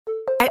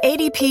At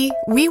ADP,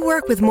 we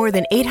work with more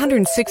than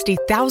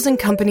 860,000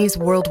 companies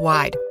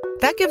worldwide.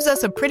 That gives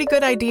us a pretty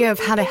good idea of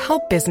how to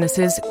help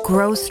businesses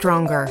grow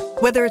stronger.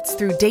 Whether it's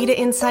through data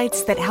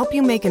insights that help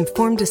you make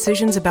informed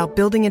decisions about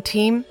building a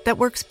team that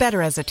works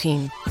better as a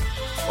team,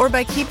 or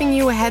by keeping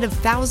you ahead of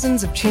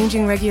thousands of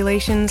changing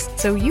regulations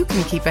so you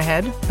can keep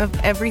ahead of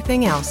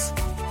everything else.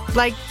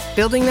 Like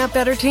building that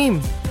better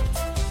team.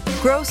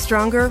 Grow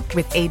stronger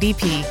with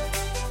ADP.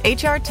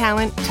 HR,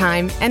 talent,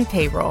 time, and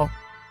payroll.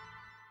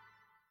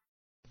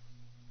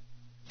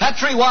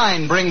 Petri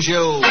Wine brings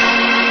you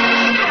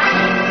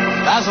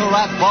Basil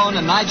Rathbone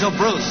and Nigel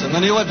Bruce in the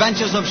new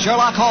adventures of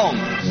Sherlock Holmes.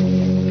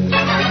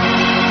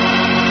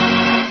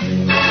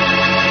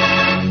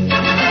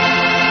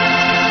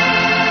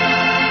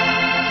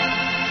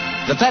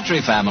 The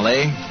Petri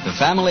family, the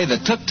family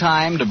that took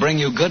time to bring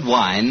you good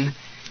wine,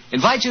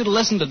 invite you to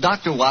listen to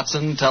Dr.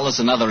 Watson tell us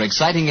another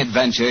exciting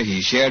adventure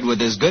he shared with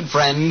his good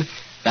friend,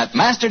 that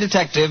master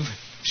detective,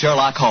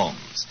 Sherlock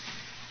Holmes.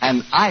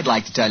 And I'd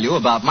like to tell you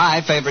about my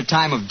favorite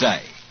time of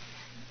day.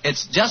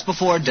 It's just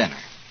before dinner.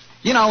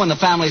 You know, when the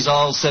family's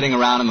all sitting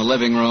around in the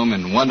living room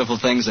and wonderful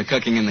things are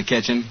cooking in the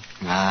kitchen?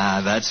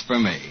 That's for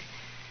me.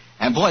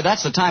 And boy,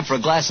 that's the time for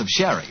a glass of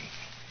sherry.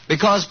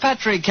 Because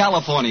Petri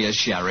California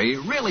sherry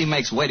really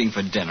makes waiting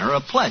for dinner a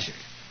pleasure.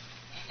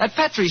 That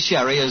Petri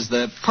sherry is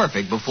the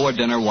perfect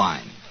before-dinner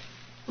wine.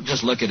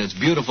 Just look at its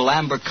beautiful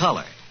amber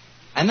color.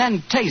 And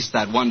then taste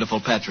that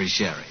wonderful Petri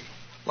sherry.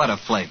 What a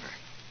flavor.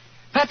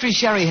 Petri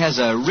sherry has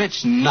a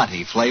rich,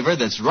 nutty flavor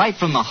that's right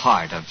from the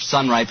heart of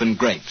sun-ripened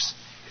grapes.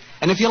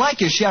 And if you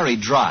like your sherry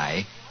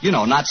dry,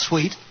 not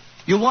sweet,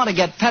 you'll want to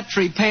get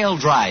Petri Pale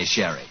Dry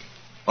Sherry.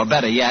 Or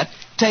better yet,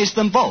 taste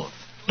them both.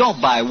 Don't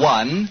buy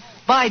one,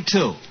 buy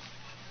two.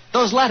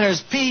 Those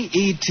letters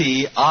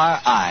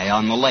P-E-T-R-I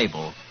on the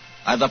label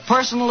are the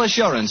personal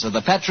assurance of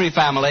the Petri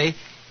family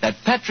that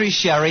Petri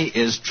sherry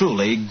is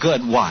truly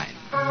good wine.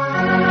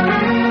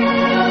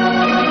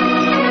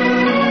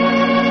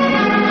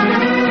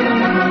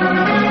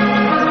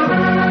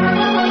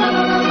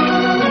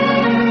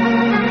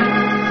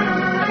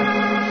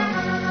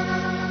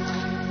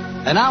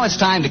 And now it's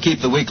time to keep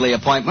the weekly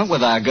appointment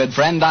with our good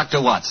friend,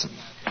 Dr. Watson.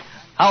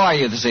 How are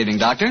you this evening,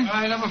 Doctor?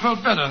 I never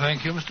felt better,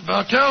 thank you, Mr.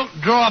 Bartell.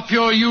 Draw up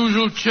your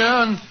usual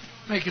chair and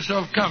make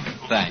yourself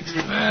comfortable. Thanks.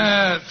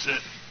 That's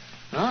it.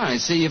 Oh, I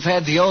see you've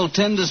had the old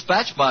tin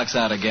dispatch box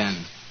out again.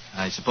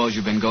 I suppose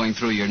you've been going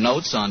through your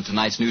notes on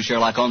tonight's new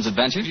Sherlock Holmes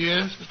adventure?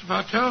 Yes, Mr.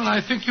 Bartell, and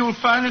I think you'll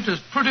find it as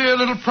pretty a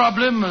little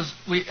problem as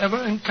we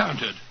ever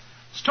encountered.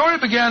 The story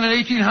began in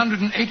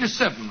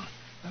 1887.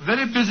 A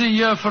very busy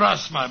year for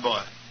us, my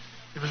boy.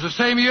 It was the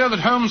same year that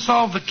Holmes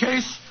solved the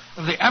case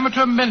of the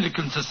Amateur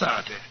Mendicant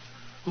Society,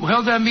 who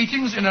held their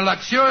meetings in a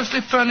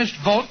luxuriously furnished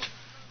vault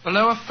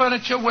below a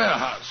furniture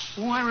warehouse.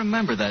 Oh, I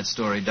remember that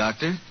story,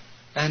 Doctor.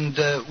 And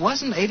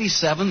wasn't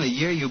 87 the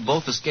year you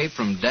both escaped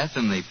from death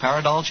in the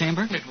Paradol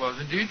chamber? It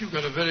was indeed. You've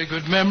got a very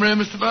good memory,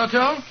 Mr.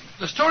 Bartell.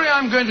 The story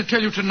I'm going to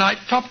tell you tonight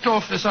topped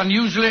off this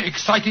unusually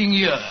exciting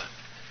year.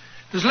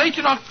 It was late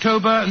in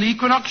October, and the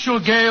equinoctial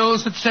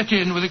gales had set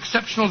in with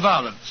exceptional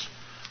violence.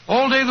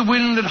 All day the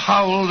wind had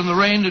howled and the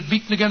rain had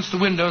beaten against the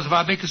windows of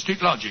our Baker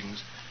Street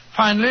lodgings.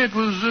 Finally, it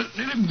was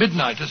nearly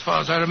midnight, as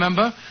far as I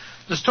remember.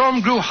 The storm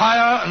grew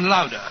higher and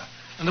louder,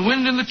 and the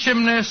wind in the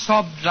chimney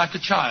sobbed like a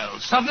child.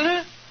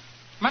 Suddenly,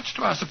 much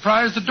to our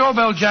surprise, the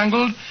doorbell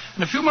jangled,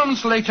 and a few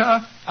moments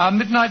later, our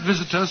midnight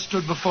visitor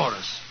stood before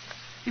us.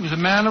 He was a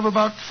man of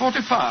about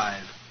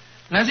 45,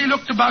 and as he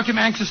looked about him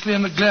anxiously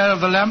in the glare of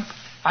the lamp,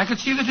 I could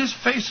see that his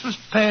face was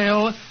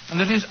pale and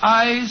that his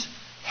eyes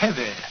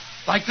heavy,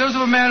 like those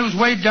of a man who's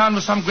weighed down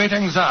with some great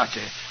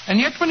anxiety. And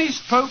yet when he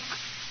spoke,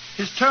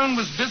 his tone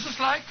was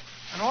businesslike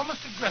and almost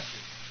aggressive.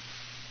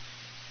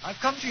 I've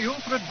come to you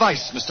for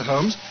advice, Mr.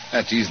 Holmes.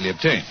 That's easily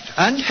obtained.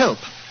 And help.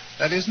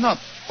 That is not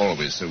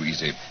always so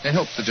easy.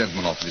 Help the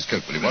gentleman off with his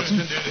coat, will you, Watson?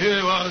 Here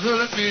you are, sir.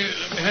 Let me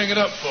hang it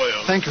up for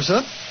you. Thank you,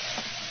 sir.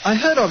 I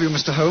heard of you,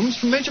 Mr. Holmes,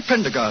 from Major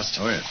Prendergast.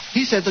 Oh, yes.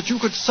 He said that you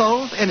could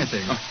solve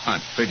anything. Oh,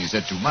 I'm afraid he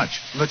said too much.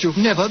 But you've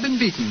never been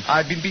beaten.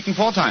 I've been beaten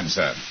 4 times,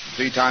 sir.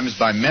 3 times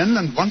by men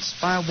and once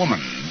by a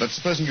woman. But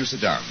supposing you sit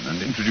down and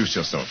introduce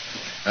yourself.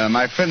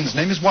 My friend's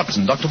name is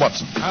Watson, Dr.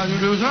 Watson. How do you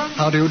do, sir?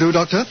 How do you do,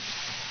 Doctor?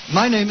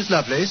 My name is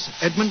Lovelace,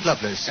 Edmund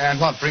Lovelace. And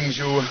what brings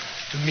you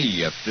to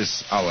me at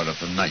this hour of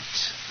the night,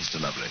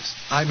 Mr. Lovelace?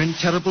 I'm in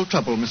terrible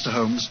trouble, Mr.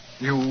 Holmes.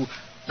 You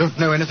don't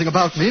know anything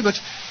about me, but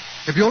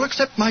if you'll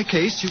accept my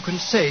case, you can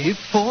save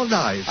 4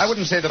 lives. I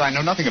wouldn't say that I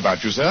know nothing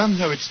about you, sir,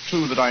 though it's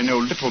true that I know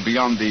little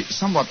beyond the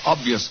somewhat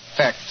obvious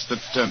fact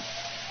that,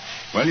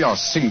 you're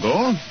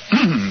single,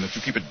 that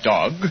you keep a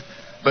dog,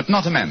 but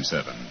not a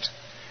manservant,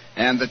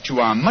 and that you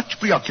are much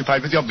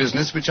preoccupied with your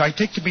business, which I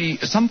take to be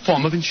some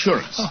form of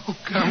insurance. Oh,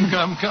 come.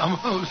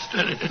 Oh,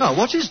 steady. Now,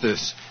 what is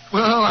this?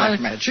 Well,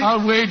 magic?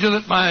 I'll wager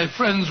that my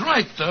friend's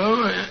right,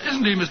 though.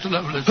 Isn't he, Mr.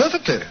 Lovelace?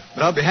 Perfectly.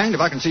 But I'll be hanged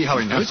if I can see how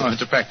he knows it.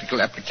 It's a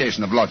practical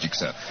application of logic,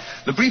 sir.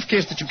 The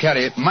briefcase that you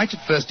carry might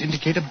at first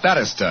indicate a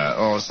barrister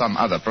or some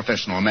other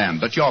professional man,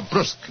 but your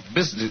brusque,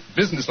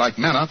 businesslike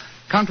manner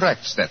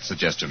counteracts that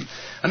suggestion.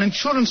 An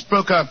insurance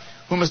broker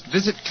who must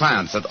visit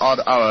clients at odd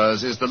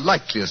hours is the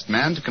likeliest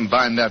man to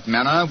combine that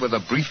manner with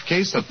a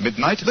briefcase at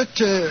midnight. But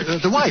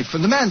the wife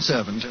and the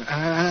manservant,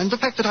 and the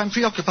fact that I'm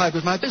preoccupied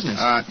with my business.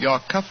 Your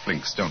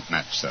cufflinks don't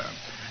match, sir.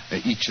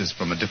 Each is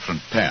from a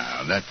different pair.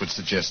 That would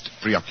suggest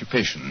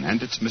preoccupation,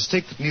 and it's a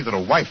mistake that neither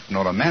a wife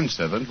nor a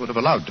manservant would have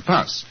allowed to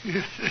pass.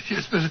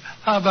 Yes, but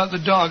how about the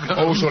dog?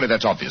 Oh, surely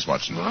that's obvious,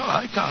 Watson. Well,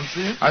 I can't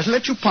see it. I shall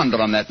let you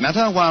ponder on that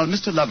matter while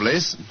Mr.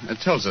 Lovelace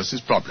tells us his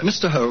problem.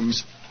 Mr.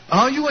 Holmes,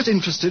 are you as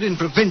interested in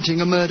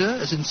preventing a murder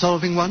as in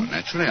solving one? Well,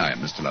 naturally I am,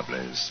 Mr.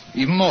 Lovelace.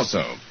 Even more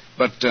so.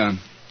 But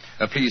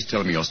please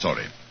tell me your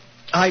story.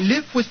 I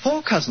live with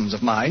 4 cousins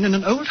of mine in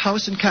an old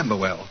house in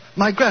Camberwell.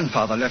 My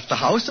grandfather left the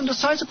house and a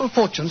sizable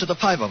fortune to the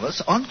 5 of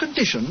us on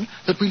condition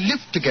that we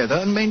lived together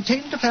and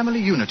maintained a family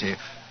unity.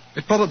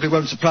 It probably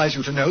won't surprise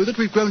you to know that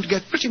we've grown to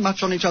get pretty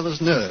much on each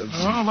other's nerves.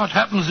 Oh, what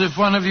happens if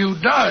one of you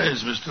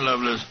dies, Mr.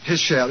 Lovelace? His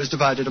share is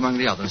divided among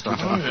the others,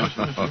 Doctor. Oh,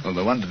 yes.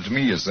 The wonder to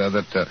me is, sir,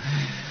 that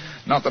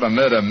not that a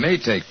murder may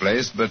take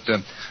place, but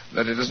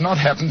that it has not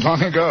happened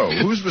long ago.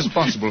 Who's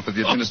responsible for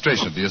the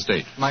administration of the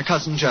estate? My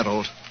cousin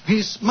Gerald.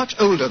 He's much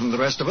older than the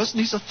rest of us, and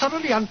he's a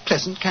thoroughly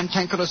unpleasant,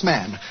 cantankerous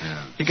man.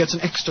 Yeah. He gets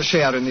an extra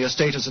share in the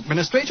estate as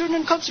administrator, and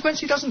in consequence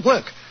he doesn't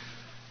work.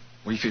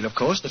 We feel, of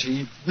course, that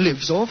he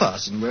lives off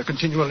us, and we're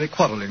continually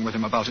quarrelling with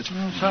him about it.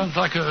 Well, sounds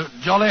like a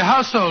jolly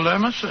household, I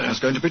must say. There's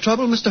going to be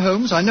trouble, Mr.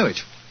 Holmes, I know it.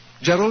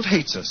 Gerald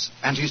hates us,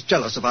 and he's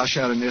jealous of our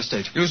share in the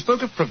estate. You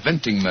spoke of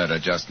preventing murder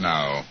just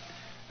now.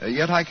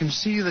 Yet I can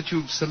see that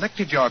you've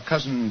selected your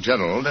cousin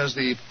Gerald as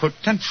the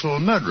potential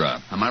murderer.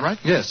 Am I right?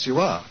 Yes, you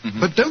are. Mm-hmm.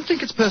 But don't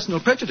think it's personal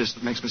prejudice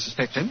that makes me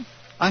suspect him.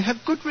 I have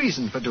good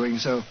reason for doing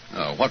so.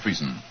 Oh, what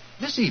reason?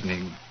 This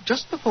evening,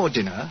 just before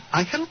dinner,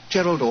 I helped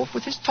Gerald off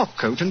with his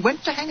topcoat and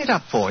went to hang it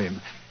up for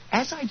him.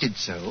 As I did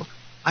so,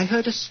 I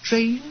heard a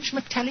strange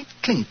metallic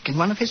clink in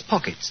one of his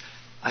pockets.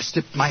 I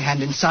slipped my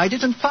hand inside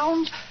it and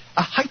found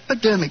a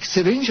hypodermic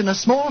syringe and a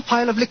small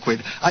phial of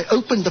liquid. I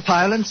opened the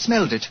phial and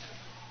smelled it.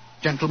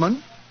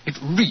 Gentlemen, it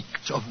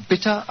reeked of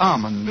bitter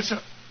almonds.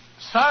 Bitter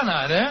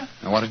cyanide, eh?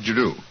 Now, what did you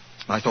do?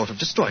 I thought of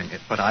destroying it,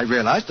 but I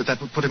realized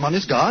that would put him on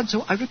his guard,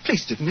 so I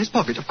replaced it in his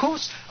pocket. Of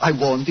course, I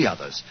warned the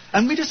others,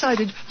 and we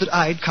decided that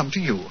I'd come to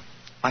you.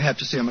 I had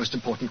to see a most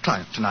important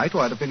client tonight,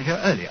 or I'd have been here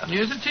earlier.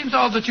 Yes, it seems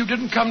odd that you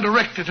didn't come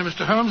directly to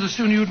Mr. Holmes as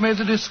soon as you'd made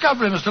the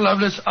discovery, Mr.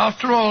 Lovelace.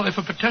 After all, if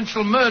a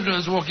potential murderer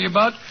is walking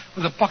about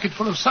with a pocket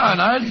full of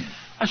cyanide,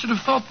 I should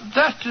have thought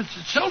that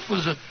itself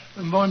was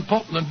more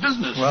important than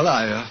business.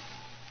 Well,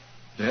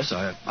 Yes,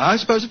 I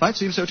suppose it might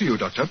seem so to you,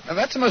 Doctor. Now,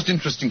 that's a most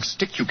interesting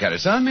stick you carry,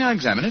 sir. May I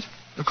examine it?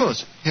 Of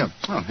course. Here.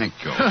 Oh, thank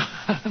you.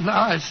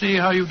 Now I see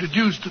how you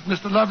deduced that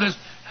Mr. Lovelace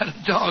had a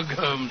dog,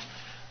 Holmes.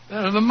 There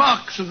are the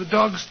marks of the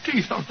dog's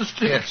teeth on the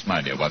stick. Yes,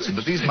 my dear Watson,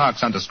 but these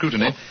marks under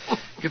scrutiny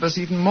give us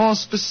even more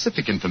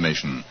specific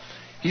information.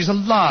 He's a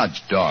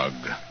large dog.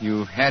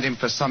 You've had him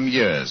for some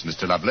years,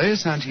 Mr.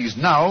 Lovelace, and he's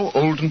now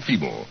old and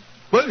feeble.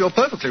 Well, you're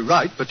perfectly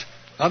right, but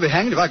I'll be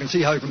hanged if I can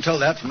see how you can tell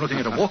that from looking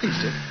at a walking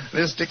stick.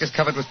 This stick is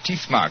covered with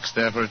teeth marks,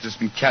 therefore it has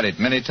been carried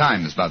many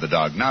times by the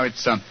dog. Now,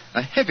 it's a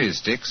heavy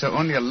stick, so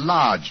only a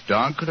large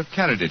dog could have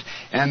carried it.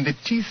 And the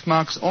teeth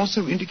marks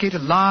also indicate a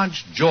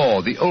large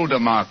jaw. The older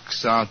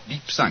marks are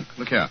deep sunk.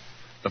 Look here.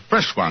 The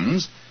fresh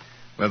ones,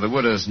 where the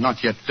wood is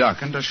not yet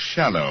darkened, are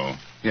shallow.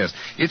 Yes,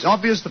 it's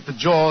obvious that the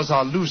jaws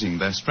are losing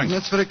their strength.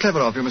 That's very clever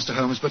of you, Mr.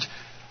 Holmes, but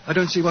I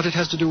don't see what it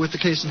has to do with the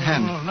case in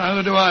hand. Oh,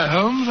 neither do I,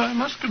 Holmes, I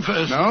must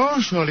confess. No,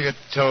 surely it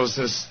tells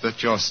us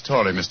that your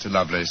story, Mr.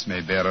 Lovelace,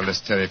 may bear a less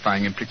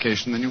terrifying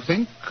implication than you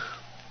think.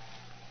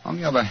 On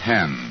the other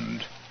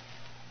hand,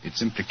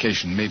 its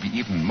implication may be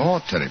even more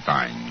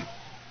terrifying.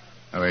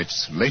 Though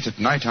it's late at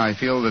night, I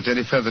feel that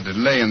any further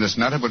delay in this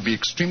matter would be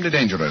extremely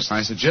dangerous.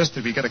 I suggest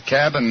that we get a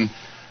cab and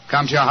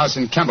come to your house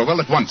in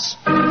Camberwell at once.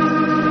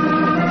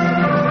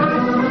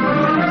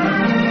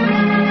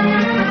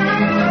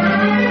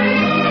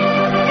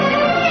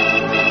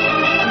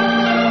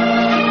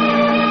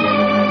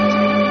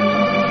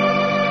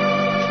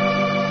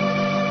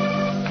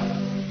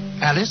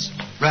 Alice,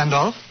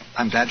 Randolph,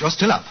 I'm glad you're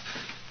still up.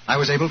 I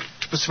was able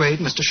to persuade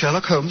Mr.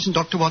 Sherlock Holmes and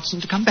Dr.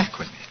 Watson to come back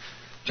with me.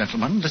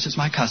 Gentlemen, this is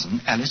my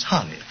cousin, Alice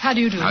Harley. How do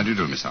you do? How do you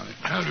do, Miss Harley?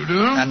 How do you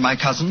do? And my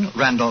cousin,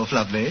 Randolph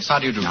Lovelace. How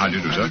do you do? How do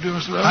you do, sir? How do you do,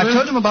 Mr. I've Lovelace?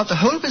 told him about the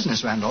whole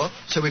business, Randolph,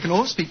 so we can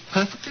all speak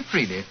perfectly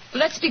freely.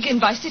 Let's begin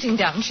by sitting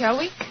down, shall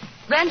we?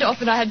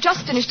 Randolph and I have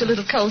just finished a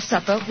little cold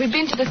supper. We've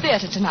been to the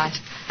theater tonight.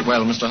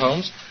 Well, Mr.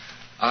 Holmes,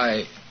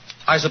 I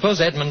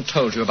suppose Edmund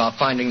told you about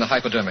finding the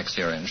hypodermic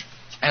syringe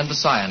and the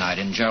cyanide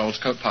in Gerald's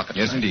coat pocket.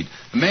 Yes, tonight. indeed.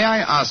 May I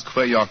ask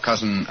where your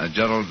cousin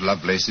Gerald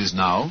Lovelace is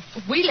now?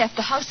 We left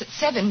the house at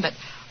 7, but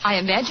I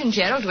imagine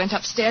Gerald went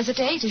upstairs at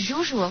 8, as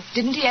usual.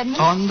 Didn't he, Edmund?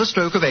 On the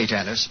stroke of 8,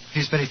 Alice.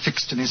 He's very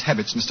fixed in his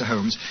habits, Mr.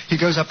 Holmes. He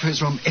goes up to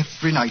his room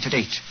every night at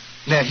 8.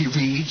 There he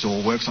reads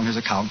or works on his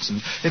accounts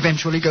and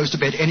eventually goes to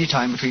bed any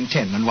time between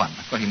 10 and 1.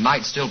 Well, he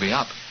might still be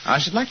up. I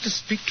should like to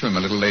speak to him a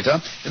little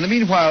later. In the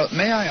meanwhile,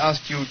 may I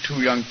ask you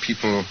two young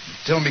people,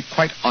 tell me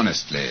quite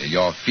honestly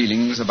your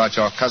feelings about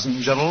your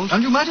cousin Gerald?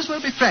 And you might as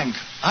well be frank.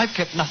 I've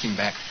kept nothing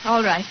back.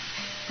 All right.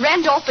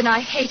 Randolph and I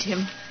hate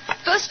him.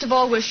 First of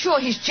all, we're sure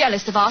he's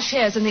jealous of our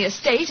shares in the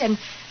estate, and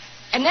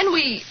then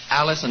we...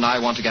 Alice and I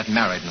want to get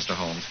married, Mr.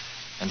 Holmes,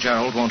 and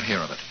Gerald won't hear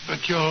of it.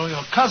 But you're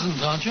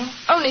cousins, aren't you?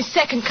 Only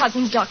second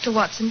cousins, Dr.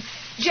 Watson.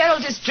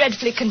 Gerald is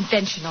dreadfully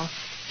conventional.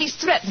 He's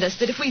threatened us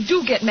that if we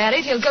do get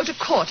married, he'll go to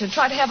court and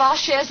try to have our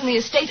shares in the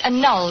estate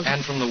annulled.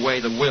 And from the way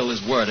the will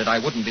is worded,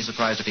 I wouldn't be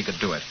surprised if he could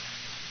do it.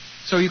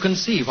 So you can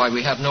see why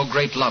we have no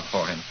great love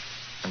for him,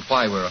 and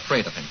why we're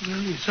afraid of him.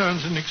 Well, he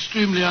sounds an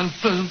extremely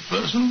unpleasant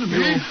person to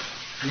me.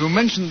 You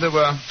mentioned there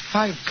were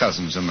 5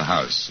 cousins in the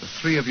house.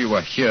 3 of you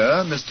were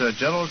here. Mr.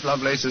 Gerald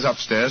Lovelace is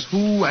upstairs.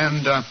 Who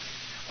and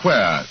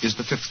where is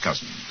the 5th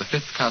cousin? The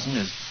 5th cousin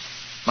is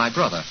my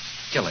brother,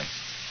 Gilly.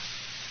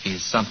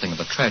 He's something of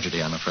a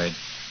tragedy, I'm afraid.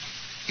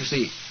 You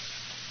see,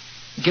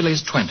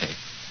 Gilly's 20,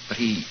 but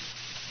he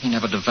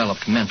never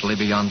developed mentally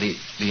beyond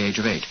the age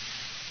of 8.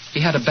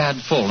 He had a bad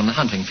fall in the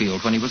hunting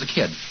field when he was a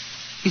kid.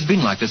 He's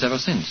been like this ever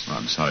since. Oh,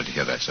 I'm sorry to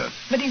hear that, sir.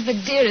 But he's the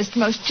dearest,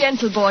 most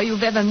gentle boy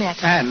you've ever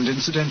met. And,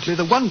 incidentally,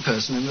 the one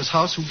person in this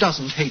house who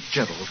doesn't hate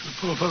Gerald. The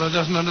poor fellow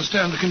doesn't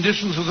understand the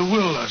conditions of the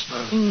will, I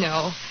suppose.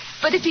 No.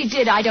 But if he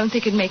did, I don't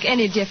think it'd make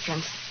any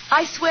difference.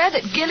 I swear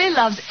that Gilly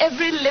loves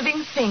every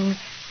living thing,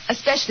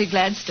 especially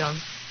Gladstone.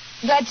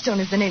 Gladstone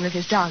is the name of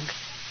his dog.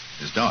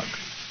 His dog?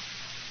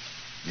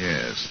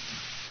 Yes.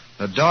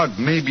 The dog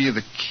may be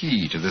the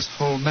key to this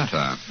whole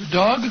matter. The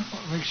dog?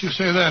 What makes you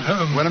say that,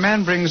 Holmes? When a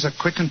man brings a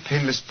quick and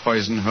painless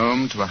poison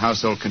home to a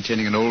household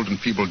containing an old and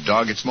feeble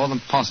dog, it's more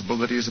than possible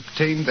that he has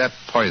obtained that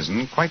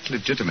poison, quite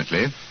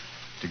legitimately,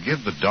 to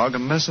give the dog a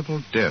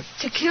merciful death.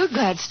 To kill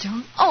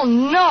Gladstone? Oh,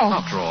 no.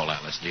 After all,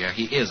 Alice, dear,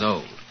 he is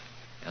old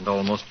and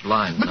almost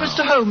blind But, now.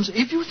 Mr. Holmes,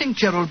 if you think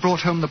Gerald brought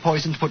home the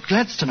poison to put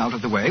Gladstone out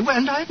of the way, well,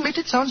 and I admit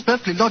it sounds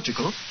perfectly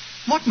logical,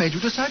 what made you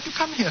decide to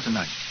come here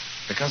tonight?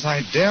 Because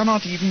I dare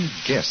not even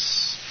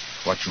guess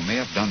what you may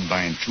have done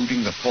by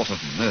intruding the thought of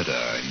murder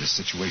in this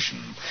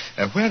situation.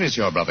 Where is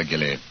your brother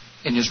Gilly?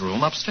 In his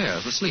room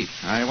upstairs, asleep.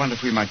 I wonder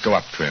if we might go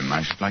up to him.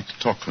 I should like to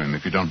talk to him,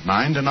 if you don't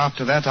mind. And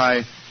after that,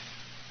 I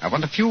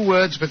want a few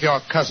words with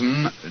your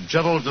cousin,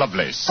 Gerald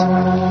Lovelace.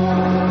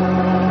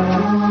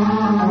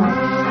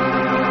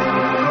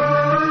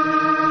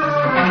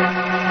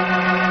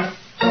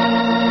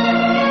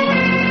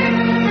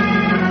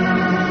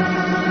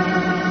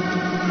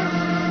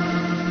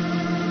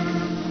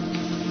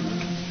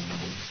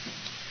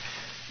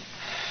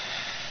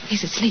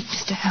 He's asleep,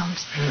 Mr.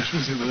 Holmes.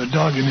 Yes, with a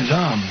dog in his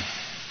arm.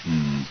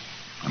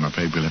 I'm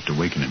afraid we'll have to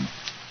waken him.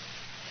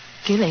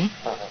 Gilly?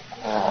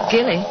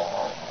 Gilly?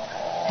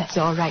 That's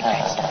all right,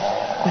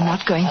 Gladstone. We're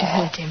not going to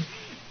hurt him.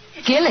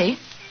 Gilly?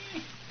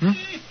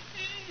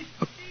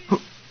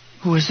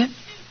 Who is it?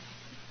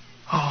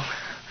 Oh,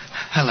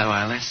 hello,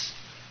 Alice.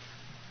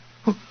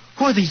 Who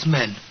are these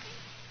men?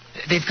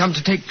 They've come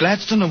to take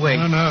Gladstone away.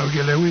 No,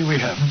 Gilly, we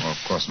haven't. Oh,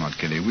 of course not,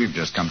 Gilly. We've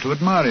just come to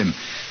admire him.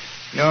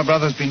 Your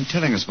brother's been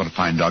telling us what a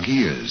fine dog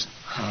he is.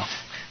 Oh,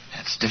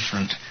 that's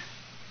different.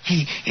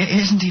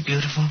 Isn't he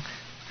beautiful?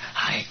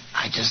 I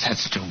just had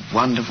such a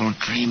wonderful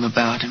dream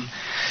about him.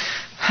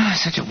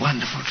 Such a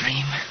wonderful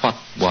dream. What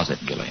was it,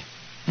 Gilly?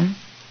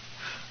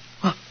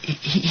 Well,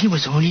 he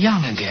was all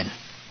young again.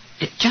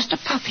 Just a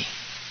puppy.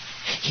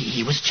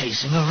 He was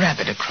chasing a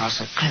rabbit across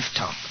a cliff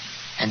top.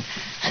 And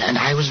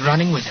I was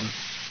running with him.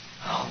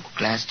 Oh,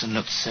 Gladstone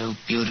looked so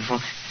beautiful.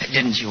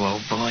 Didn't you,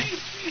 old boy?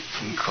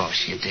 Of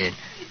course you did.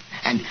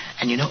 And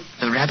you know,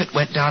 the rabbit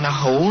went down a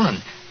hole,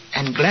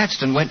 and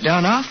Gladstone went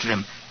down after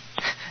him.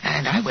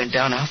 And I went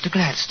down after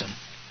Gladstone.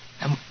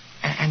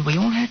 And we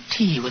all had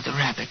tea with the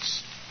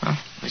rabbits. Oh,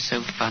 it was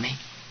so funny.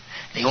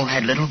 They all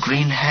had little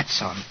green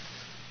hats on.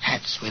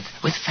 Hats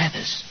with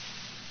feathers.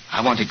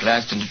 I wanted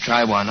Gladstone to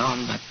try one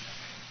on, but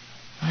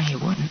he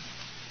wouldn't.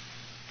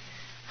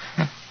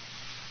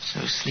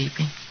 So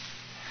sleepy.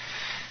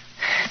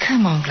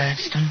 Come on,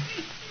 Gladstone.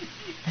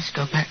 Let's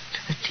go back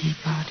to the tea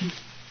party.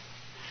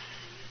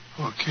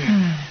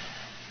 Okay.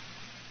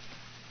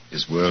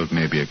 His world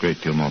may be a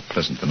great deal more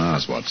pleasant than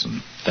ours,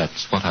 Watson.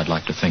 That's what I'd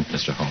like to think,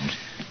 Mr. Holmes.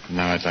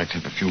 Now I'd like to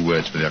have a few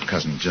words with your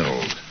cousin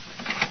Gerald.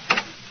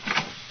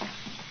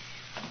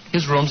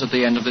 His room's at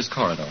the end of this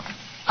corridor.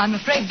 I'm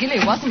afraid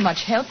Gilly wasn't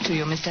much help to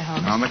you, Mr.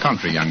 Holmes. On the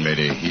contrary, young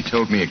lady, he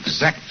told me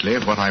exactly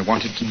what I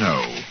wanted to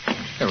know.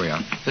 Here we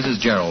are. This is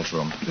Gerald's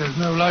room. There's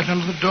no light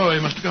under the door.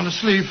 He must have gone to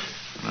sleep.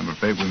 I'm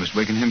afraid we must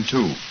waken him,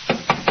 too.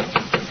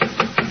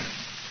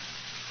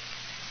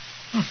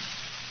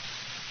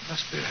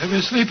 Must be a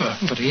heavy sleeper.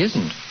 But he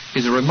isn't.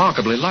 He's a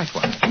remarkably light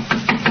one.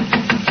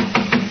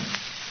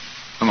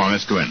 Come on,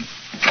 let's go in.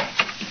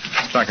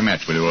 Strike a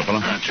match, will you, old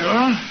fellow?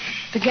 Sure.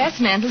 The gas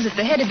mantle's at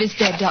the head of his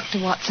bed, Dr.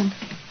 Watson.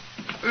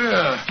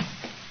 Yeah.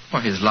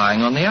 Well, he's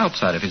lying on the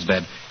outside of his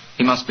bed.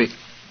 He must be...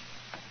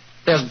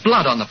 There's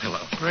blood on the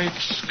pillow. Great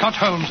Scott,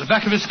 Holmes. The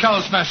back of his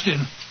skull smashed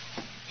in.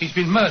 He's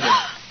been murdered.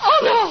 Oh,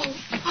 no.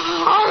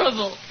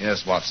 Horrible.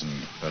 Yes,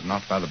 Watson, but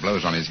not by the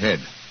blows on his head.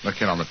 Look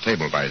here on the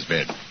table by his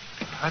bed.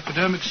 A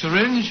hypodermic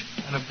syringe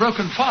and a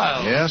broken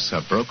file. Yes,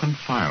 a broken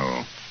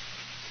file.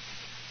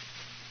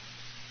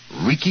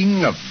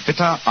 Reeking of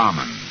bitter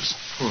almonds.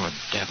 Poor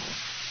devil.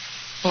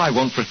 Well, I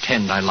won't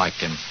pretend I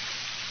liked him.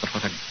 But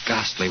what a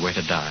ghastly way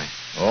to die.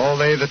 All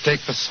they that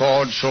take the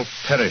sword shall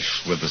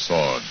perish with the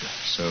sword.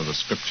 So the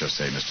scriptures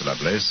say, Mr.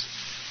 Lovelace.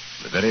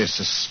 The very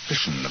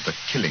suspicion of the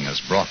killing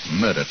has brought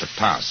murder to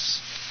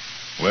pass.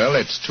 Well,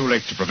 it's too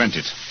late to prevent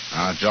it.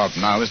 Our job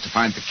now is to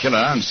find the killer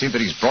and see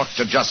that he's brought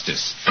to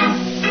justice.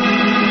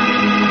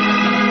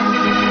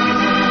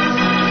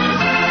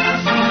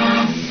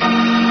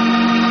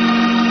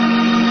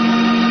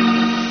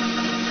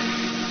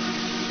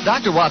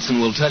 Dr.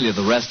 Watson will tell you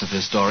the rest of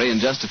his story in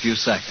just a few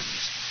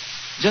seconds.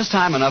 Just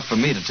time enough for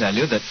me to tell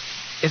you that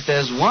if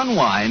there's one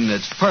wine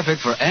that's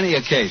perfect for any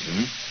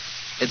occasion,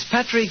 it's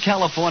Petri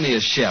California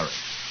Sherry.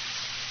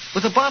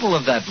 With a bottle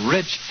of that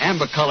rich,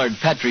 amber-colored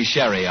Petri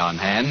Sherry on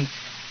hand,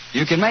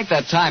 you can make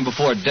that time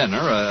before dinner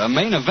a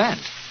main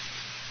event.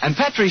 And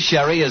Petri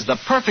Sherry is the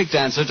perfect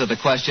answer to the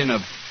question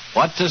of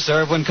what to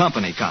serve when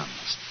company comes.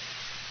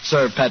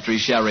 Serve Petri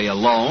Sherry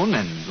alone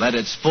and let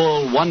its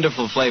full,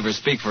 wonderful flavor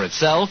speak for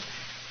itself,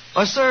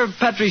 or serve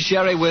Petri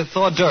Sherry with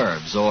hors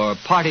d'oeuvres or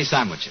party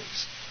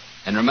sandwiches.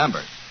 And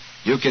remember,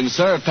 you can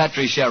serve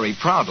Petri Sherry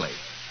proudly,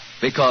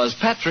 because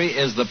Petri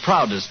is the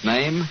proudest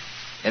name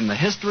in the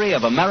history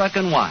of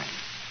American wine.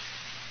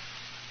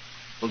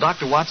 Well,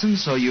 Dr. Watson,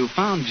 so you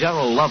found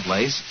Gerald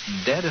Lovelace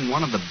dead in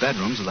one of the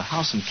bedrooms of the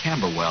house in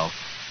Camberwell.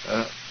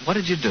 What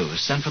did you do?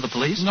 Send for the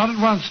police? Not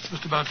at once,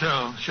 Mr.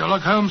 Bartell.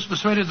 Sherlock Holmes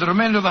persuaded the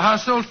remainder of the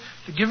household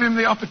to give him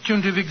the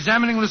opportunity of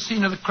examining the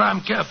scene of the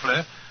crime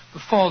carefully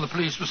before the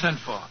police were sent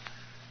for.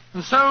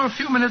 And so, a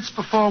few minutes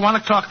before 1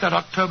 o'clock that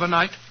October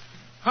night,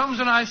 Holmes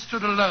and I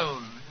stood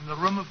alone in the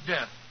room of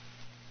death.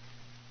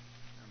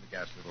 Turn the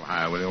gas a little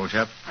higher, will you, old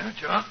chap? There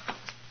you are.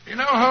 You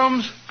know,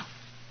 Holmes,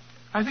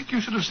 I think you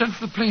should have sent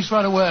for the police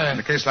right away. In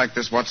a case like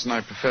this, Watson,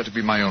 I prefer to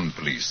be my own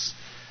police.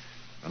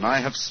 When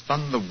I have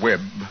spun the web,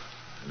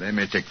 they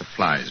may take the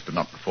flies, but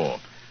not before.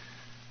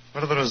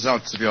 What are the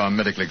results of your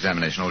medical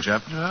examination, old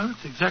chap? Well,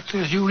 it's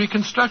exactly as you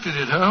reconstructed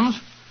it, Holmes.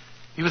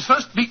 He was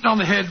first beaten on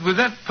the head with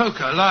that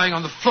poker lying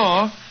on the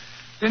floor.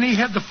 Then he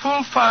had the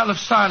full phial of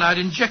cyanide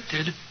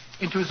injected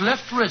into his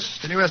left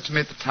wrist. Can you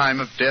estimate the time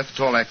of death at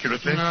all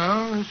accurately?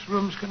 No, this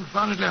room's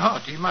confoundedly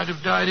hot. He might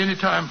have died any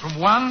time from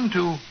 1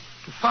 to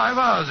 5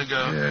 hours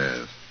ago.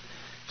 Yes.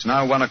 It's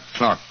now 1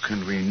 o'clock,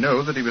 and we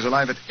know that he was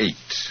alive at 8.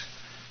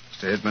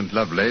 Mr. Edmund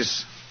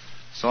Lovelace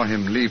saw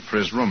him leave for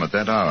his room at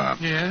that hour.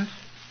 Yes,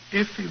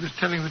 if he was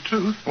telling the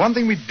truth. One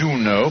thing we do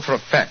know for a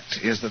fact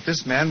is that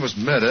this man was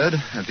murdered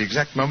at the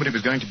exact moment he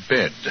was going to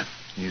bed.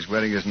 He's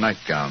wearing his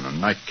nightgown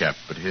and nightcap,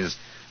 but his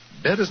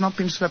bed has not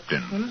been slept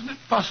in. Well, isn't it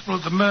possible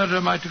that the murderer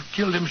might have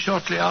killed him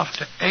shortly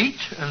after 8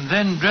 and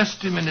then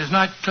dressed him in his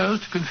night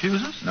clothes to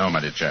confuse us? No,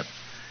 my dear chap.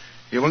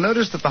 You will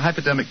notice that the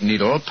hypodermic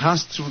needle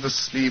passed through the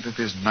sleeve of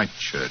his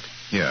nightshirt.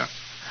 Here.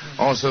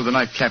 Also, the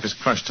nightcap is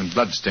crushed and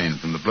bloodstained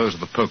from the blows of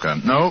the poker.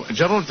 No,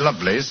 Gerald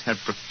Lovelace had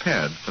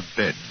prepared for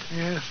bed.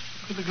 Yes.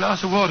 With a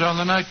glass of water on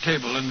the night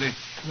table and the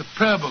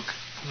prayer book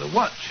and the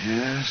watch.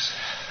 Yes.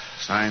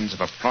 Signs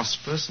of a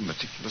prosperous and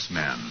meticulous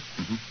man.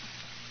 Mm-hmm.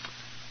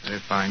 Very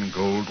fine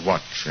gold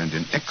watch and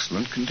in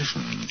excellent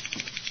condition.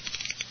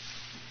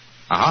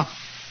 Aha.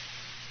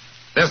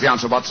 There's the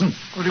answer, Watson.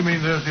 What do you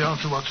mean, there's the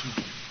answer, Watson?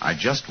 I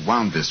just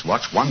wound this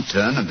watch 1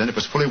 turn, and then it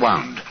was fully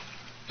wound.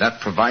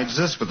 That provides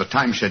us with a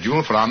time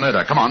schedule for our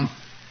murder. Come on.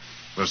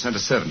 We'll send a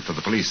servant for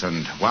the police,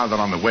 and while they're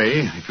on the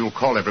way, if you'll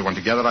call everyone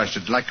together, I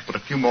should like to put a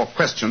few more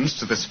questions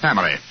to this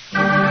family.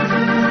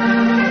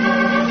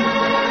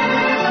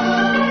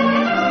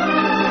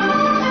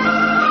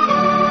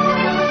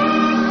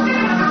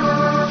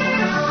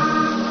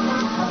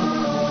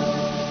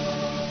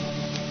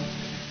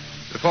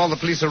 Before the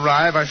police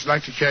arrive, I should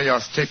like to hear your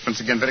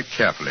statements again very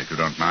carefully, if you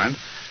don't mind.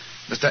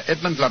 Mr.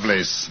 Edmund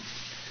Lovelace,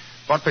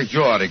 what were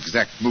your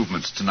exact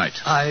movements tonight?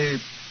 I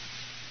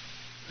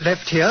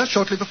left here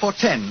shortly before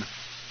 10.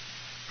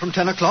 From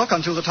 10 o'clock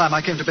until the time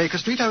I came to Baker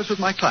Street, I was with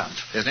my client.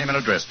 His name and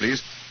address,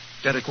 please.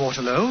 Derek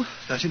Waterlow,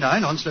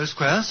 39 Onslow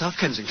Square, South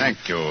Kensington.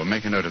 Thank you.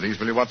 Make a note of these,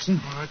 will you, Watson?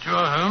 All right, you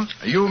are, Holmes.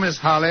 You, Miss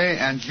Harley,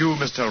 and you,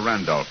 Mr.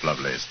 Randolph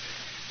Lovelace,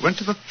 went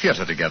to the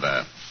theater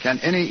together. Can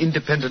any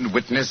independent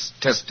witness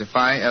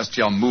testify as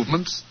to your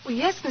movements? Well,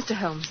 yes, Mr.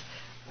 Holmes.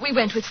 We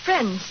went with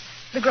friends,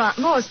 the Grant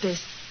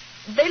Moresbys.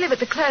 They live at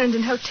the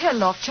Clarendon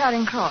Hotel off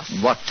Charing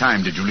Cross. What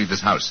time did you leave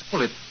this house?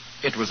 Well,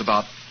 it was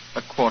about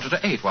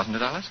 7:45, wasn't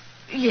it, Alice?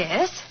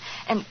 Yes,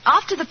 and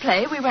after the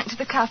play, we went to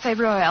the Café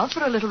Royal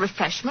for a little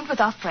refreshment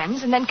with our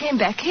friends and then came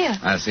back here.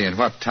 I see. And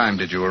what time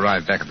did you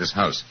arrive back at this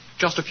house?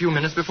 Just a few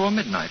minutes before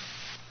midnight.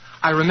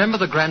 I remember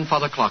the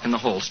grandfather clock in the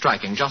hall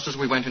striking just as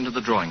we went into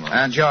the drawing room.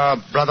 And your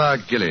brother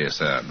Gilly,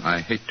 sir.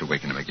 I hate to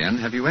waken him again.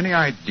 Have you any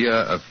idea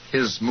of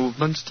his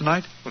movements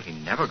tonight? Well, he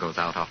never goes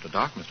out after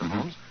dark, Mr.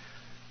 Holmes.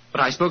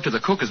 But I spoke to the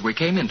cook as we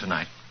came in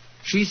tonight.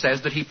 She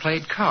says that he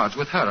played cards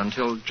with her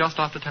until just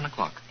after 10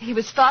 o'clock. He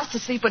was fast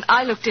asleep when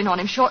I looked in on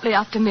him shortly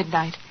after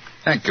midnight.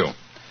 Thank you.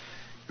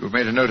 You've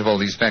made a note of all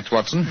these facts,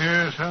 Watson?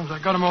 Yes, Holmes,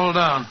 I got them all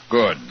down.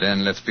 Good.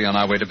 Then let's be on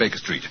our way to Baker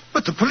Street.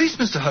 But the police,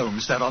 Mr.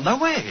 Holmes, they're on their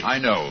way. I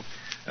know.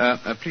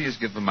 Please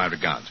give them my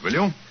regards, will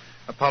you?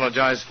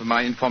 Apologize for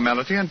my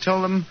informality and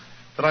tell them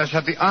that I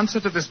shall have the answer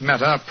to this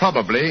matter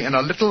probably in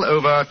a little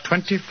over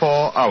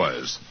 24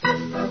 hours.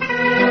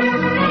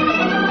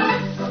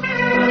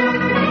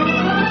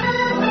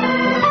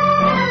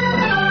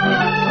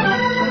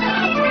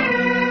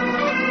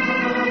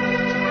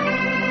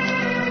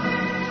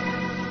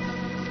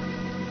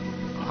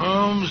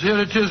 Holmes, here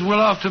it is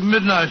well after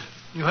midnight.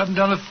 You haven't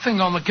done a thing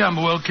on the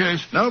Camberwell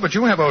case. No, but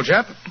you have, old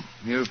chap.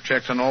 You've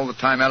checked on all the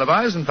time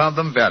alibis and found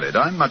them valid.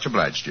 I'm much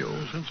obliged to you.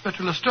 Yes,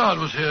 Inspector Lestrade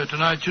was here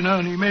tonight, you know,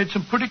 and he made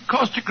some pretty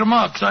caustic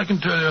remarks, I can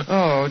tell you.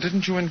 Oh,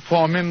 didn't you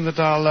inform him that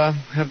I'll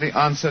have the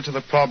answer to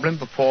the problem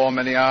before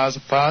many hours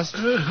have passed?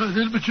 I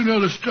did, but you know,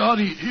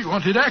 Lestrade, he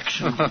wanted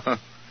action.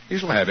 He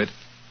shall have it.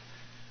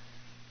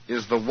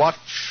 Is the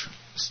watch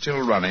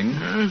still running?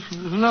 Yes,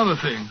 there's another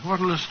thing.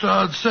 What'll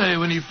Lestrade say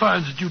when he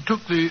finds that you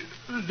took the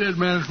dead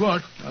man's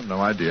watch? I've no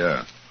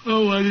idea.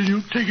 Oh, why did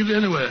you take it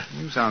anywhere?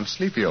 You sound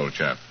sleepy, old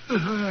chap.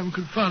 Yes, I am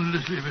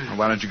confoundedly sleepy. Well,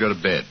 why don't you go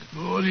to bed?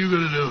 What are you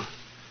going to do?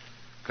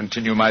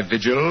 Continue my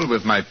vigil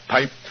with my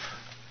pipe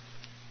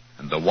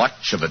and the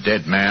watch of a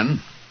dead man.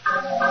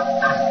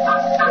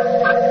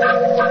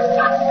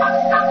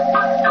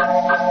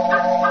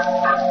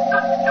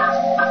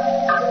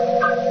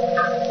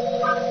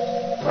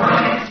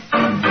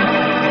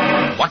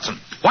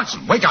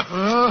 Watson, wake up!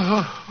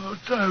 What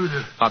time is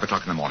it? 5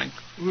 o'clock in the morning.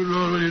 Good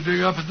Lord, will you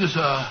dig up at this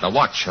hour? The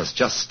watch has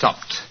just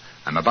stopped.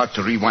 I'm about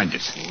to rewind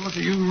it. What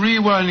are you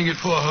rewinding it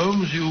for,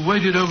 Holmes? You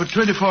waited over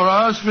 24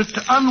 hours for it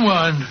to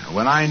unwind.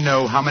 When I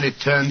know how many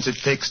turns it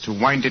takes to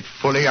wind it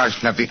fully, I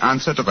shall have the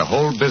answer to the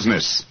whole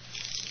business.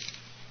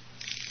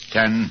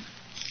 10,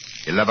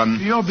 11...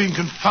 You're being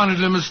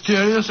confoundedly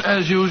mysterious,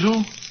 as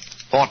usual.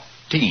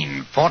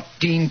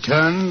 14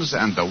 turns,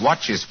 and the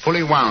watch is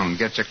fully wound.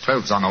 Get your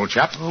clothes on, old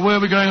chap. Well, where are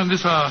we going on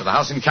this hour? To the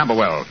house in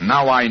Camberwell.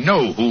 Now I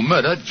know who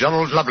murdered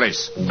Gerald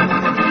Lovelace.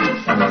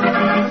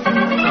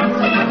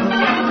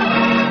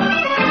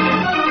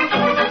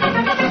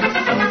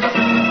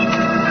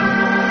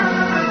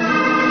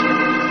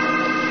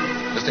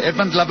 Mr.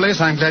 Edmund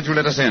Lovelace, I'm glad you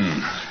let us in.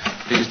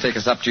 Please take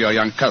us up to your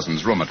young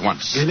cousin's room at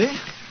once. Really?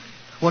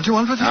 What do you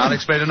want with him? I'll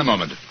explain in a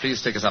moment.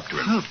 Please take us up to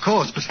him. Oh, of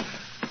course, but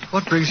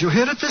what brings you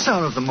here at this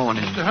hour of the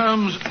morning? Mr.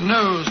 Holmes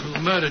knows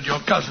who murdered your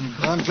cousin.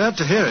 Well, I'm glad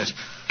to hear it.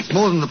 It's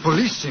more than the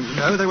police seem to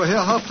know. They were here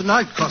half the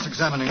night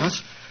cross-examining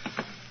us.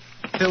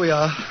 Here we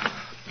are.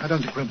 I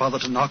don't think we'll bother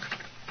to knock.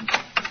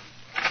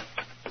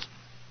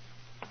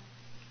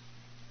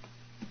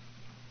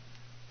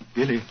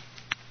 Gilly?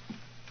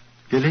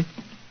 Gilly?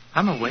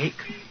 I'm awake.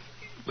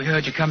 We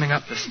heard you coming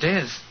up the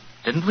stairs,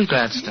 didn't we,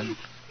 Gladstone?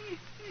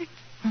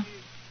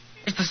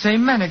 It's the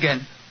same man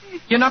again.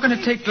 You're not going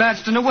to take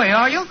Gladstone away,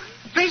 are you?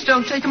 Please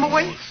don't take him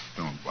away.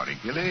 Don't worry,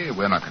 Gilly.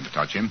 We're not going to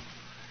touch him.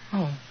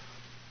 Oh,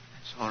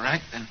 that's all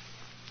right, then.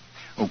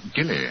 Oh,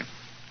 Gilly.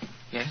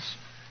 Yes?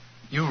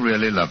 You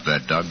really love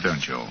that dog,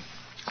 don't you?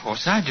 Of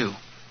course I do.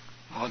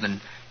 More than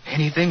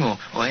anything or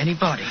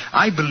anybody.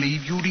 I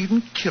believe you'd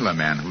even kill a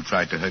man who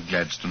tried to hurt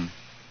Gladstone.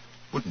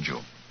 Wouldn't you?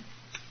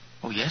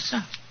 Oh, yes,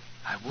 sir.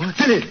 I would.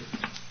 Gilly!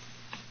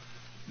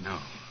 No.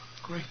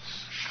 Great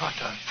Scott.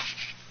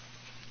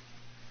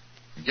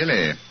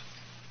 Gilly,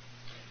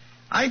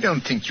 I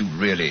don't think you'd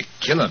really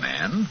kill a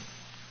man.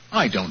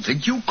 I don't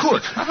think you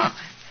could.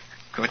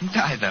 Couldn't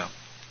I, though?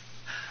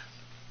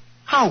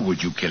 How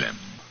would you kill him?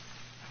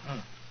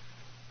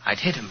 I'd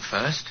hit him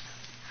first.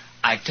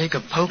 I'd take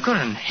a poker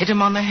and hit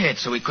him on the head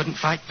so he couldn't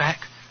fight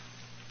back.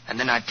 And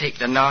then I'd take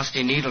the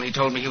nasty needle he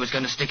told me he was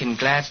going to stick in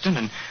Gladstone,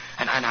 and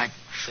I'd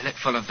fill it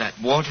full of that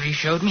water he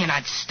showed me, and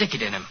I'd stick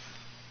it in him.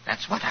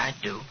 That's what I'd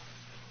do.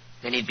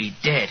 Then he'd be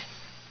dead.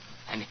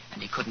 And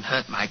he couldn't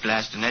hurt my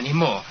Gladstone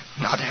anymore.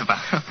 Not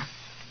ever.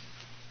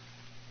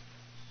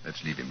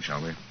 Let's leave him,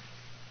 shall we?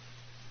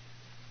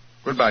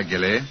 Goodbye,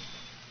 Gilly.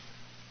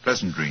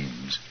 Pleasant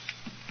dreams.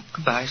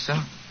 Goodbye,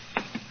 sir.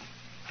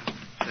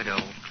 Good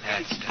old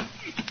Gladstone.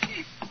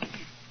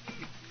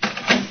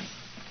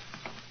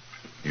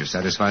 You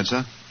satisfied,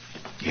 sir?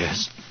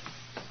 Yes.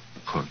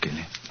 Poor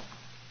Gilly.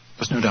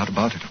 There's no doubt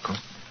about it, of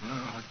course.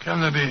 Well,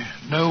 can there be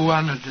no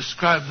one who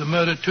described the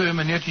murder to him,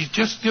 and yet he's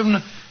just given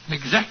an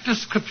exact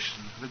description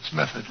of its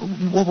method?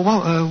 What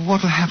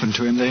will happen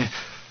to him?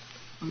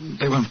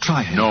 They won't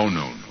try him. No.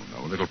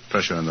 A little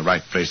pressure in the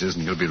right places,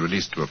 and he'll be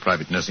released to a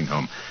private nursing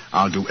home.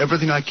 I'll do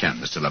everything I can,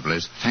 Mr.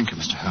 Lovelace. Thank you,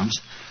 Mr.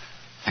 Holmes.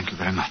 Thank you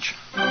very much.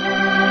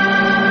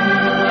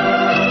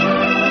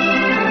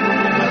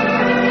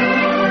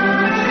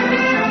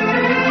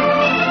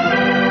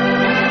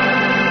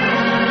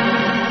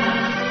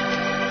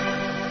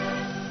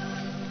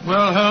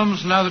 Well,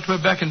 Holmes, now that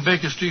we're back in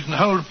Baker Street and the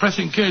whole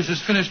pressing case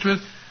is finished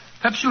with,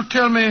 perhaps you'll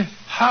tell me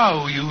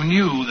how you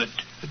knew that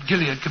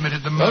Gilly had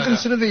committed the murder. Well,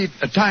 consider the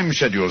time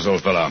schedules,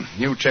 old fellow.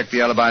 You checked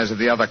the alibis of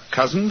the other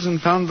cousins and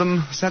found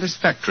them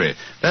satisfactory.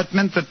 That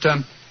meant that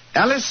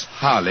Alice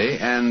Harley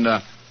and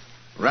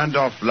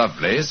Randolph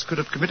Lovelace could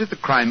have committed the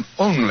crime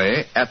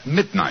only at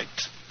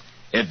midnight.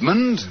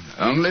 Edmund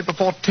only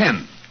before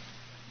 10.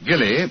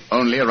 Gilly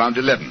only around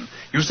 11.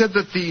 You said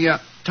that the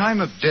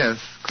time of death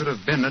could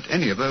have been at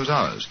any of those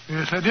hours.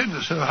 Yes, I did.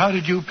 So how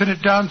did you pin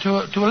it down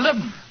to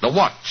 11? The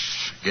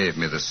watch gave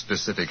me the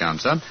specific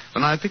answer.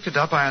 When I picked it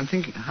up, I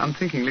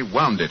unthinkingly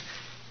wound it.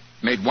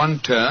 Made one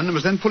turn and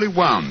was then fully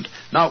wound.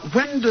 Now,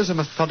 when does a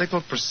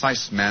methodical,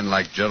 precise man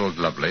like Gerald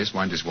Lovelace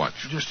wind his watch?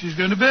 Just as he's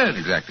going to bed.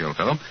 Exactly, old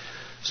fellow.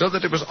 So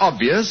that it was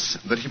obvious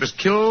that he was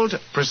killed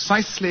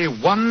precisely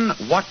one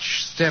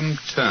watch stem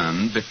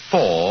turn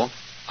before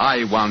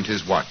I wound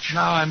his watch.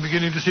 Now I'm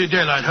beginning to see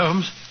daylight,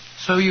 Holmes.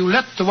 So you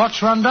let the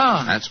watch run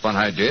down? That's what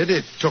I did.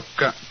 It took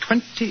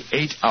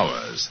 28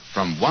 hours,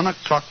 from 1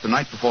 o'clock the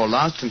night before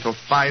last until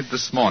 5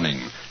 this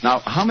morning. Now,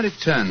 how many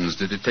turns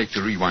did it take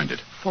to rewind it?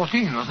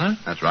 14, wasn't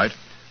it? That's right.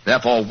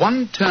 Therefore,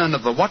 one turn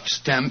of the watch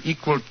stem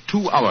equaled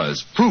 2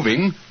 hours,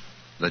 proving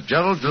that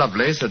Gerald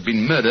Lovelace had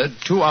been murdered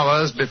 2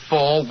 hours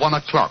before 1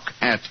 o'clock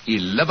at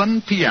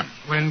 11 p.m.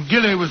 When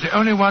Gilly was the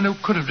only one who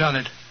could have done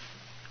it.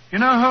 You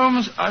know,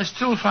 Holmes, I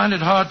still find it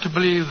hard to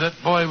believe that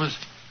boy was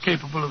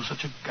capable of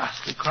such a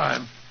ghastly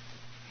crime.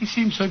 He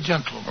seemed so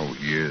gentle. Oh,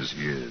 he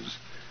is.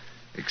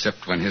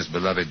 Except when his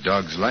beloved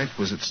dog's life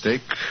was at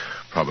stake,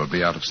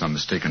 probably out of some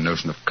mistaken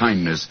notion of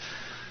kindness.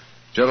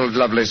 Gerald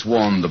Lovelace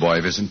warned the boy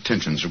of his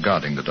intentions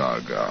regarding the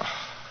dog.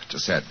 It's a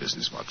sad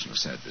business, Watson, a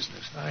sad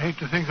business. I hate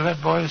to think of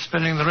that boy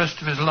spending the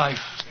rest of his life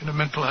in a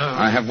mental home.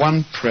 I have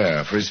one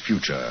prayer for his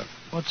future.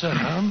 What's that,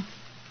 Holmes?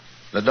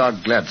 The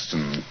dog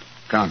Gladstone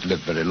can't live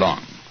very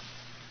long.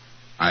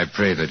 I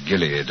pray that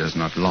Gilly does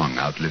not long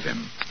outlive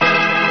him.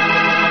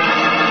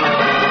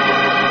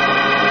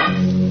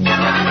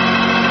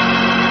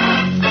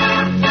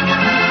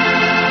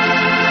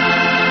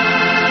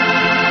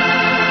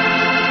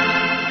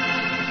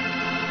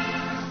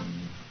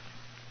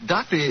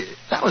 Doctor,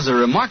 that was a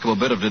remarkable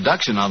bit of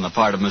deduction on the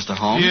part of Mr.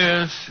 Holmes.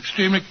 Yes,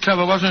 extremely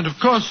clever, wasn't it? Of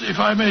course, if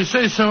I may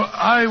say so,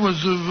 I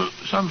was of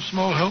some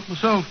small help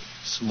myself.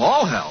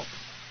 Small help?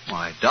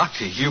 Why,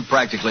 Doctor, you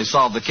practically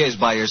solved the case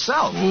by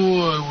yourself.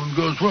 Oh, I wouldn't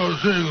go as far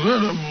as saying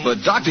that.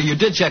 But, Doctor, you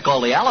did check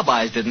all the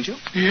alibis, didn't you?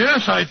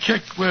 Yes, I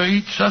checked where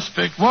each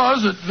suspect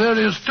was at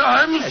various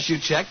times. Yes, you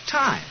checked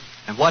time.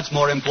 And what's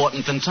more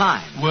important than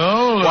time?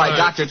 Well, Why,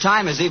 Doctor,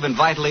 time is even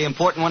vitally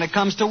important when it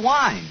comes to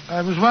wine.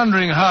 I was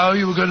wondering how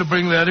you were going to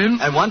bring that in.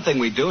 And one thing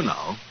we do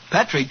know,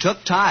 Petrie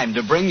took time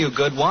to bring you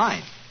good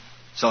wine.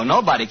 So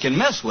nobody can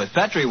miss with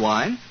Petrie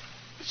wine.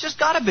 It's just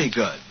got to be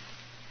good.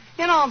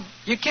 You know,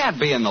 you can't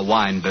be in the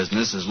wine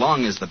business as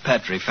long as the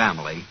Petrie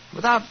family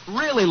without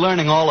really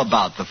learning all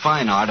about the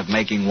fine art of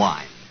making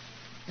wine.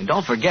 And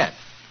don't forget,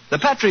 the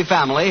Petrie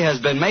family has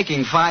been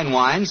making fine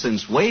wine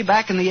since way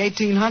back in the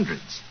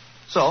 1800s.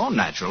 So,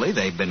 naturally,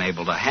 they've been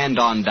able to hand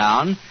on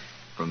down,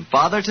 from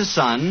father to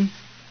son,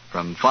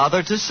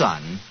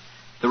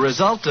 the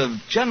result of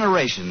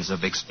generations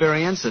of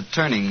experience at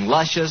turning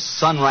luscious,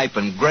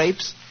 sun-ripened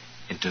grapes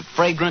into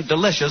fragrant,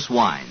 delicious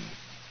wine.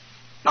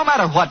 No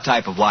matter what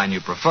type of wine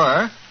you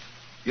prefer,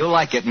 you'll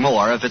like it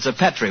more if it's a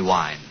Petrie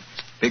wine,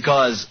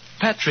 because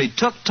Petrie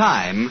took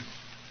time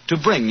to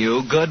bring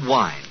you good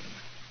wine.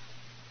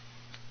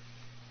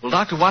 Well,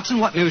 Dr.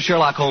 Watson, what new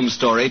Sherlock Holmes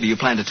story do you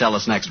plan to tell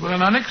us next week? Well,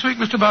 now, next week,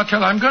 Mr.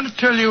 Bartell, I'm going to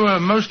tell you a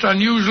most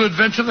unusual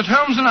adventure that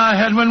Holmes and I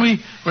had when we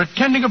were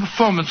attending a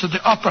performance at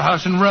the Opera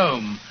House in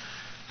Rome.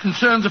 It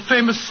concerns a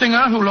famous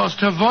singer who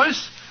lost her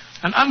voice,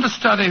 an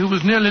understudy who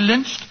was nearly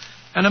lynched,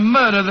 and a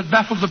murder that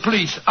baffled the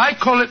police. I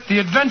call it The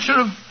Adventure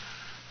of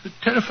the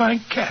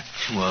Terrifying Cat.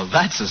 Well,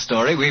 that's a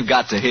story we've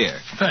got to hear.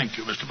 Thank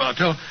you, Mr.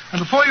 Bartell. And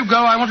before you go,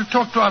 I want to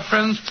talk to our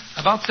friends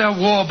about their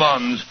war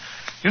bonds.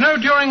 You know,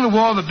 during the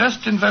war, the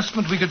best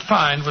investment we could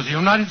find was the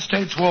United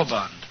States war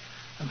bond.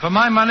 And for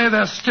my money,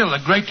 they're still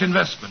a great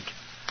investment.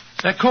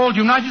 They're called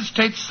United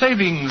States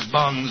savings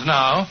bonds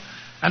now,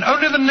 and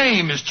only the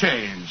name is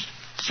changed.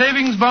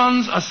 Savings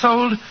bonds are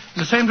sold in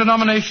the same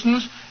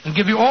denominations and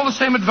give you all the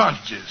same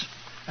advantages.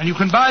 And you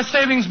can buy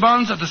savings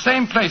bonds at the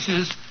same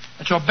places,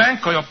 at your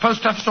bank or your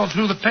post office or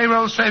through the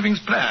payroll savings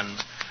plan.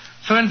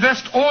 So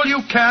invest all you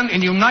can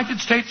in United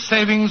States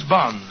savings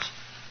bonds,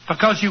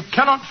 because you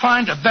cannot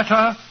find a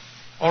better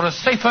or a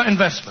safer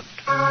investment.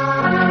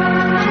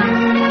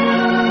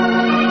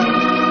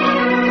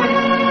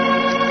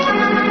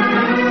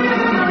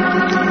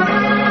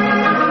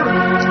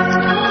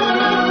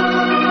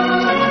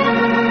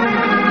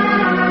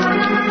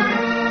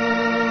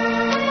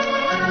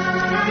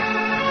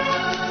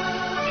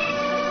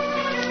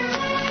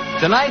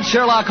 Tonight's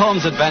Sherlock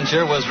Holmes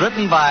adventure was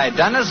written by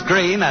Dennis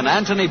Green and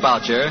Anthony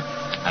Boucher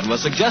and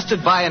was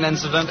suggested by an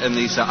incident in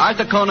the Sir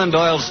Arthur Conan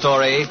Doyle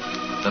story,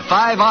 The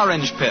 5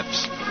 Orange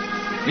Pips.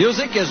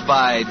 Music is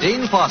by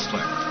Dean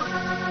Fostler.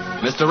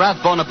 Mr.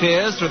 Rathbone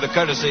appears through the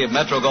courtesy of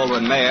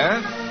Metro-Goldwyn-Mayer,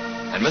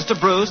 and Mr.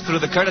 Bruce through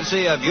the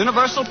courtesy of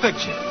Universal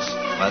Pictures,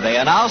 where they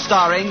are now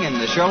starring in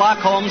the Sherlock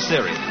Holmes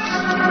series.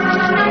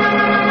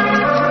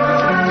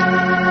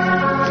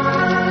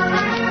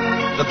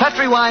 The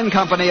Petrie Wine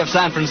Company of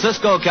San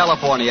Francisco,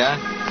 California,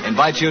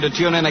 invites you to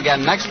tune in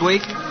again next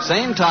week,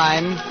 same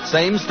time,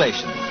 same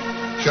station.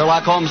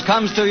 Sherlock Holmes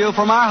comes to you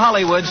from our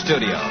Hollywood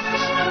studios.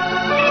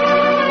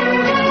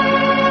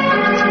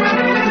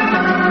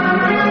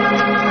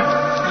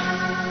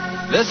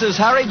 This is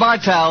Harry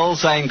Bartell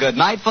saying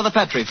goodnight for the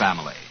Petrie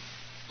family.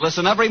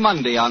 Listen every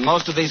Monday on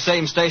most of these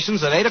same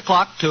stations at 8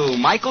 o'clock to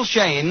Michael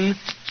Shayne,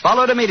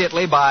 followed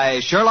immediately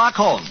by Sherlock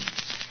Holmes.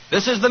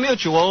 This is the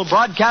Mutual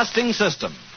Broadcasting System.